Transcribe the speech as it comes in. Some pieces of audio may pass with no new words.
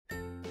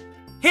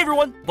Hey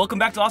everyone, welcome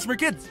back to AWESMR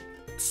Kids!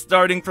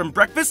 Starting from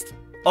breakfast,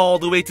 all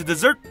the way to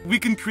dessert, we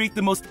can create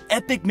the most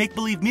epic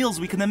make-believe meals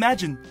we can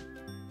imagine.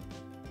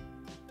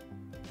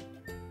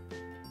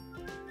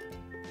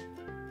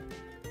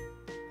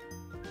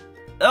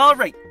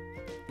 Alright,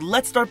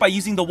 let's start by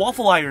using the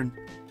waffle iron.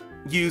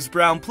 Use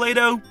brown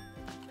Play-Doh.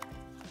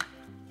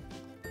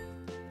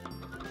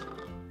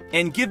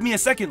 And give me a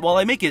second while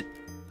I make it.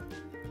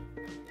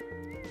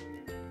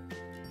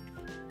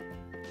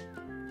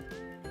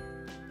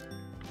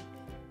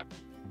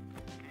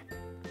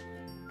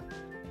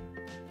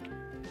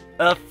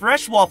 A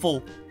fresh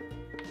waffle.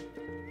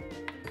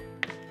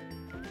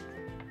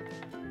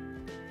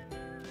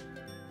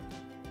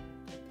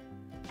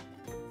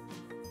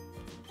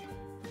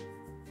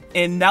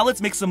 And now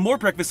let's make some more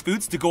breakfast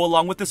foods to go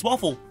along with this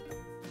waffle.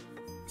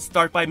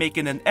 Start by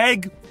making an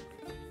egg.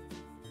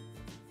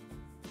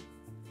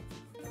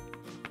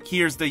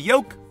 Here's the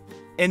yolk,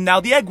 and now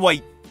the egg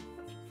white.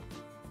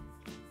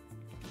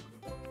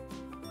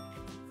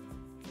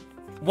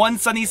 One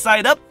sunny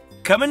side up,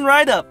 coming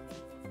right up.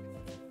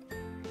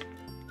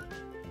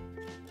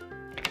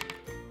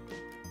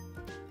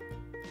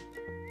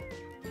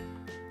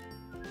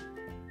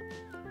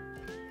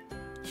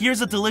 Here's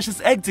a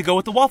delicious egg to go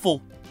with the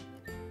waffle.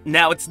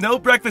 Now it's no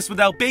breakfast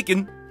without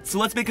bacon, so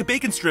let's make a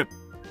bacon strip.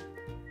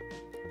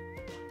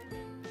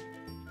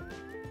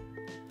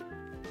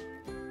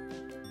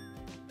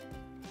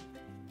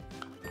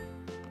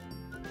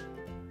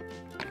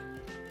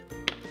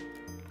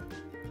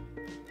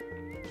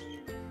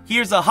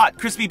 Here's a hot,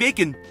 crispy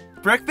bacon.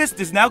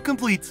 Breakfast is now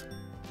complete.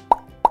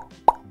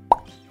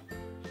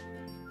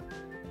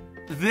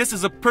 This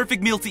is a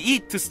perfect meal to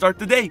eat to start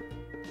the day.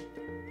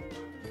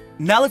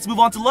 Now let's move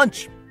on to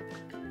lunch.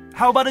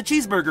 How about a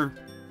cheeseburger?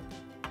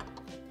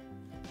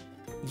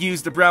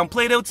 Use the brown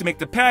Play-Doh to make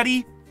the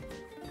patty.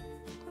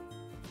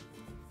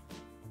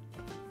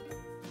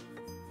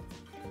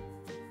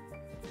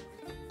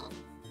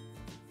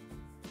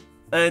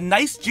 A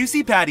nice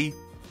juicy patty.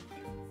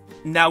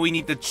 Now we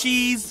need the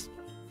cheese.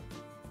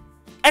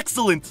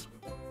 Excellent!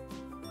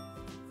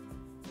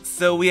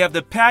 So we have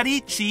the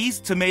patty, cheese,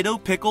 tomato,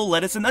 pickle,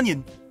 lettuce, and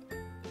onion.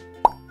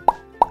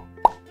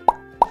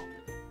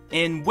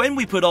 And when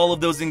we put all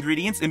of those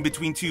ingredients in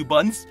between two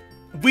buns,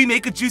 we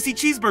make a juicy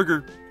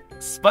cheeseburger.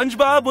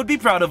 SpongeBob would be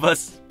proud of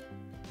us.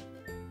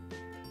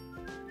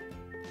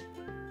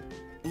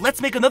 Let's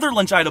make another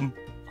lunch item,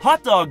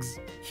 hot dogs.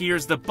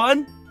 Here's the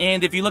bun,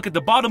 and if you look at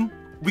the bottom,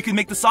 we can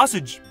make the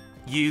sausage.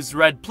 Use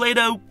red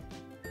Play-Doh.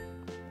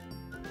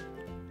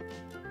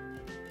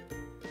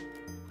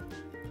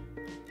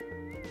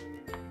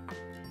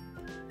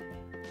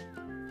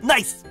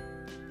 Nice!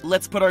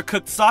 Let's put our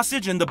cooked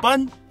sausage in the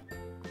bun.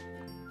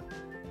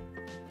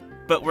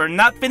 But we're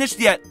not finished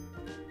yet.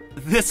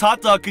 This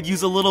hot dog could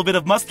use a little bit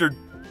of mustard.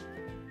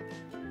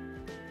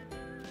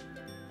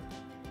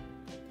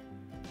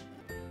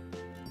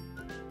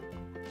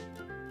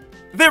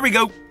 There we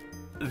go!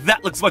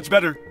 That looks much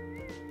better.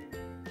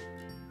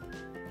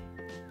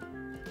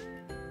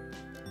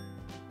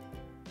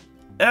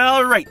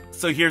 Alright,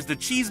 so here's the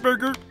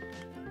cheeseburger.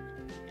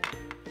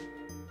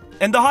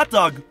 And the hot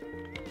dog.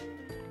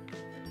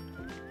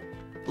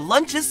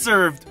 Lunch is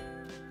served.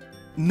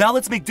 Now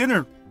let's make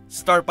dinner.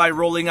 Start by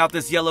rolling out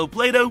this yellow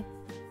Play-Doh.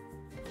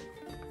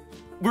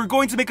 We're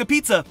going to make a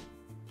pizza.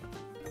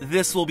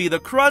 This will be the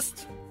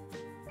crust.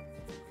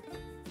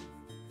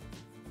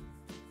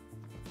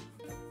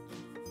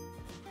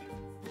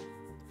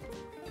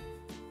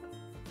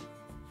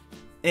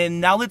 And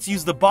now let's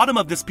use the bottom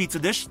of this pizza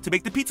dish to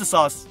make the pizza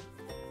sauce.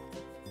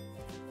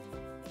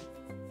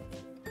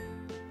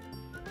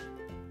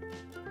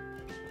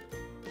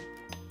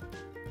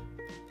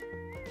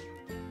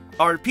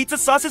 Our pizza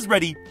sauce is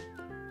ready.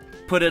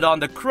 Put it on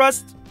the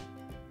crust.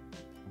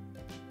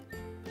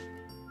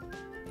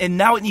 And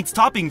now it needs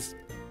toppings.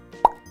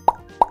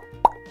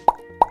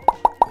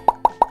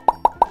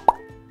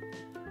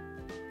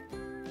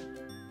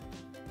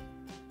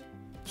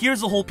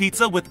 Here's a whole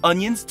pizza with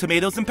onions,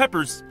 tomatoes, and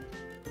peppers.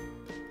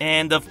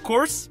 And of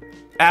course,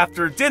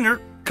 after dinner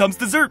comes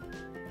dessert.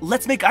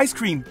 Let's make ice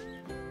cream.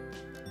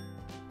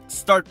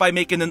 Start by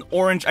making an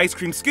orange ice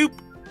cream scoop.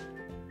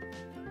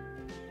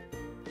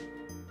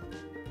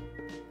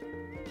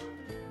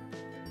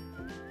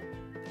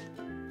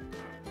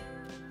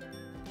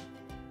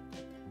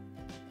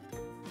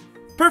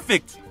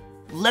 Perfect!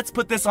 Let's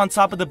put this on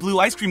top of the blue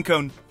ice cream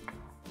cone.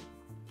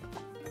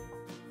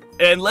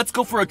 And let's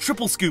go for a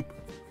triple scoop.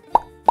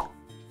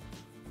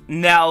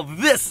 Now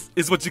this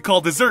is what you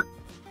call dessert.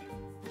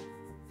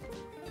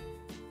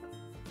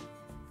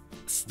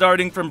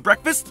 Starting from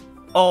breakfast,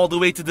 all the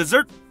way to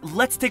dessert,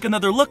 let's take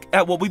another look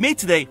at what we made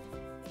today.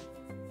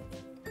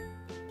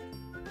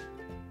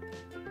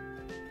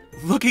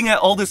 Looking at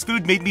all this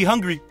food made me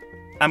hungry.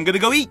 I'm gonna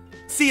go eat.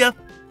 See ya!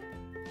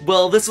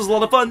 Well, this was a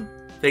lot of fun.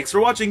 Thanks for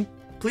watching.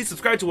 Please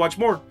subscribe to watch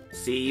more.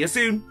 See you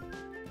soon!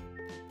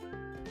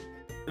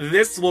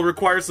 This will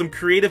require some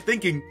creative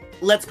thinking.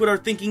 Let's put our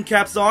thinking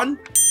caps on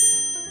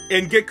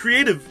and get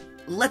creative.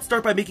 Let's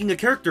start by making a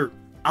character.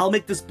 I'll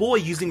make this boy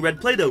using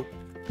red Play-Doh.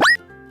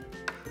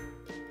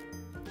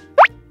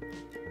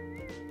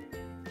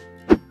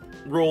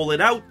 roll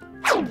it out,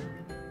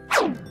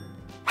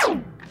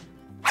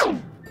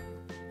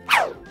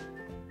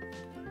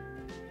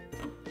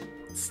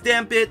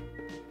 stamp it,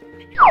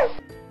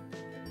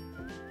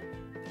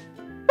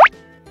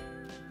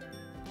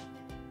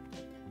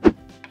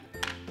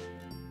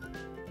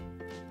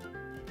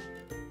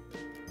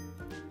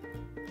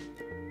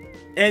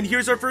 and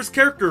here's our first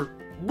character.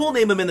 We'll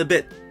name him in a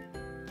bit.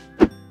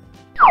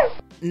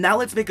 Now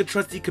let's make a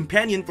trusty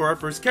companion for our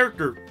first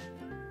character.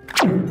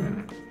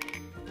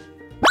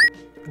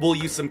 We'll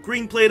use some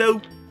green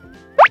Play-Doh.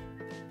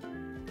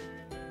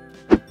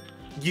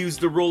 Use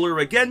the roller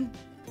again.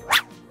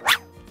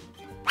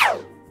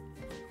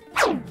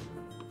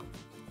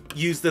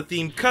 Use the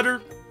theme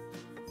cutter.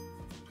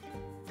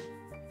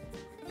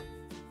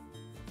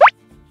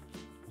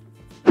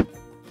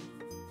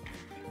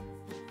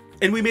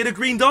 And we made a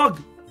green dog.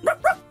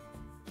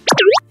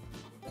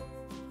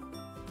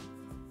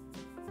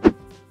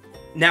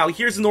 Now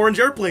here's an orange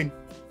airplane.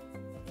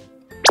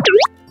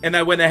 And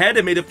I went ahead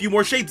and made a few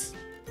more shapes.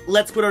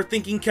 Let's put our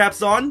thinking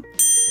caps on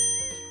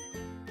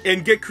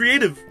and get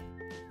creative.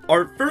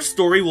 Our first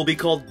story will be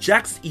called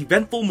Jack's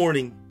Eventful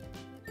Morning.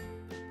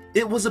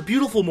 It was a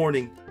beautiful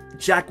morning.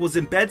 Jack was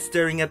in bed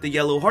staring at the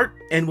yellow heart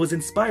and was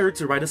inspired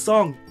to write a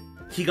song.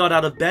 He got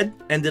out of bed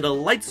and did a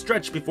light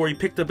stretch before he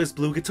picked up his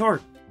blue guitar.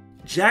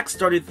 Jack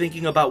started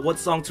thinking about what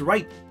song to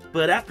write,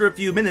 but after a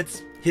few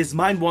minutes, his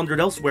mind wandered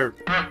elsewhere.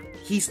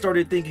 He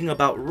started thinking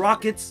about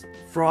rockets,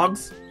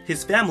 frogs,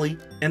 his family,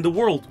 and the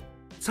world.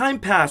 Time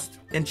passed,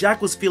 and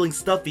Jack was feeling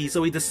stuffy,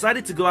 so he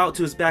decided to go out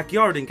to his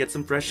backyard and get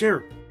some fresh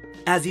air.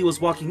 As he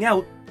was walking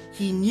out,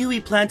 he knew he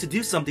planned to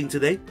do something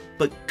today,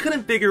 but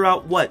couldn't figure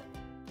out what.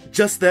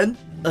 Just then,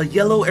 a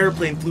yellow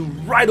airplane flew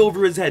right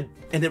over his head,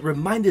 and it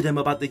reminded him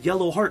about the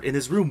yellow heart in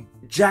his room.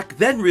 Jack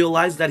then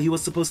realized that he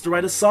was supposed to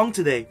write a song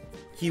today.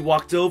 He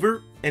walked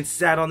over and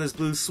sat on his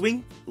blue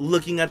swing,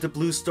 looking at the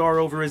blue star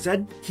over his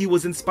head. He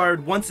was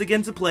inspired once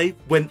again to play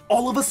when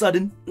all of a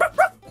sudden,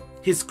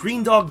 his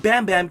green dog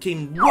Bam Bam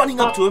came running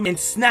up to him and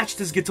snatched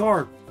his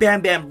guitar.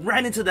 Bam Bam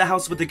ran into the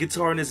house with the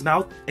guitar in his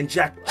mouth, and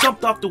Jack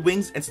jumped off the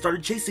wings and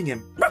started chasing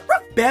him.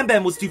 Bam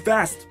Bam was too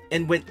fast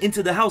and went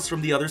into the house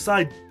from the other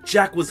side.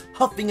 Jack was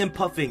huffing and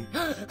puffing,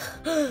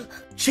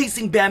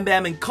 chasing Bam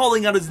Bam and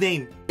calling out his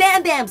name.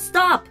 Bam Bam,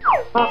 stop!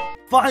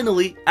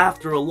 Finally,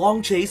 after a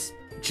long chase,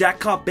 Jack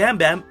caught Bam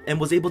Bam and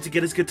was able to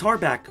get his guitar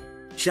back.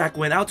 Jack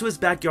went out to his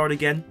backyard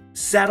again,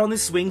 sat on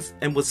his swings,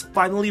 and was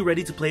finally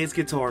ready to play his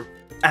guitar.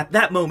 At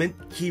that moment,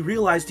 he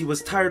realized he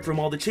was tired from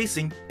all the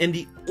chasing, and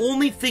the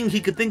only thing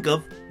he could think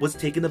of was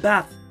taking a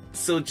bath.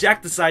 So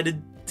Jack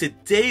decided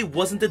today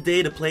wasn't the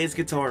day to play his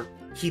guitar.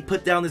 He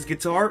put down his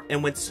guitar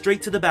and went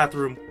straight to the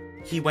bathroom.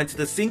 He went to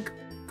the sink,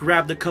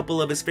 grabbed a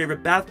couple of his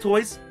favorite bath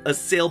toys, a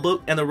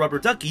sailboat and a rubber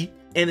ducky,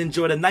 and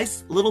enjoyed a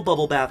nice little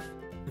bubble bath.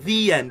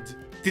 The end.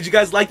 Did you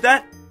guys like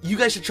that? You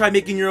guys should try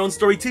making your own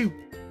story too.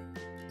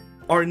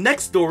 Our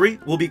next story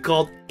will be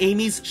called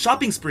Amy's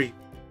Shopping Spree.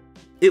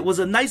 It was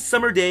a nice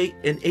summer day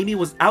and Amy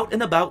was out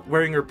and about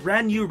wearing her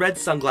brand new red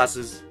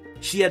sunglasses.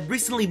 She had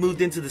recently moved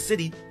into the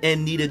city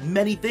and needed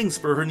many things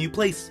for her new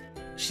place.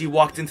 She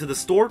walked into the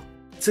store,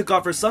 took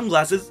off her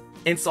sunglasses,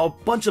 and saw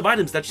a bunch of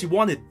items that she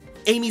wanted.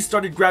 Amy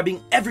started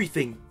grabbing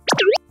everything.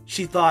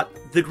 She thought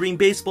the green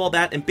baseball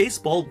bat and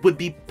baseball would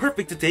be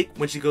perfect to take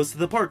when she goes to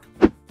the park.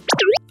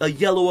 A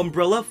yellow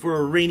umbrella for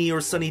a rainy or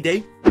sunny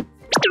day.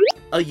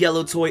 A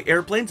yellow toy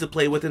airplane to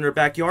play with in her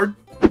backyard.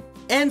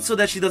 And so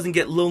that she doesn't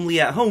get lonely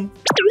at home,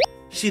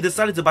 she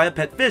decided to buy a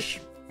pet fish.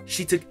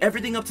 She took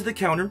everything up to the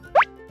counter,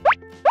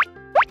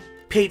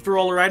 paid for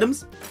all her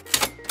items,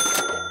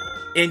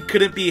 and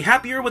couldn't be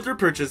happier with her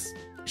purchase.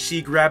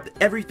 She grabbed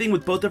everything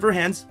with both of her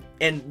hands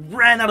and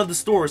ran out of the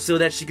store so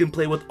that she can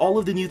play with all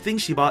of the new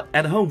things she bought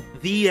at home.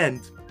 The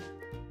end.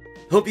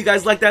 Hope you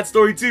guys liked that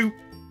story too.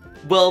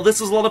 Well,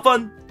 this was a lot of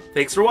fun.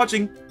 Thanks for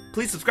watching.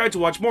 Please subscribe to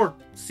watch more.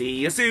 See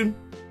you soon.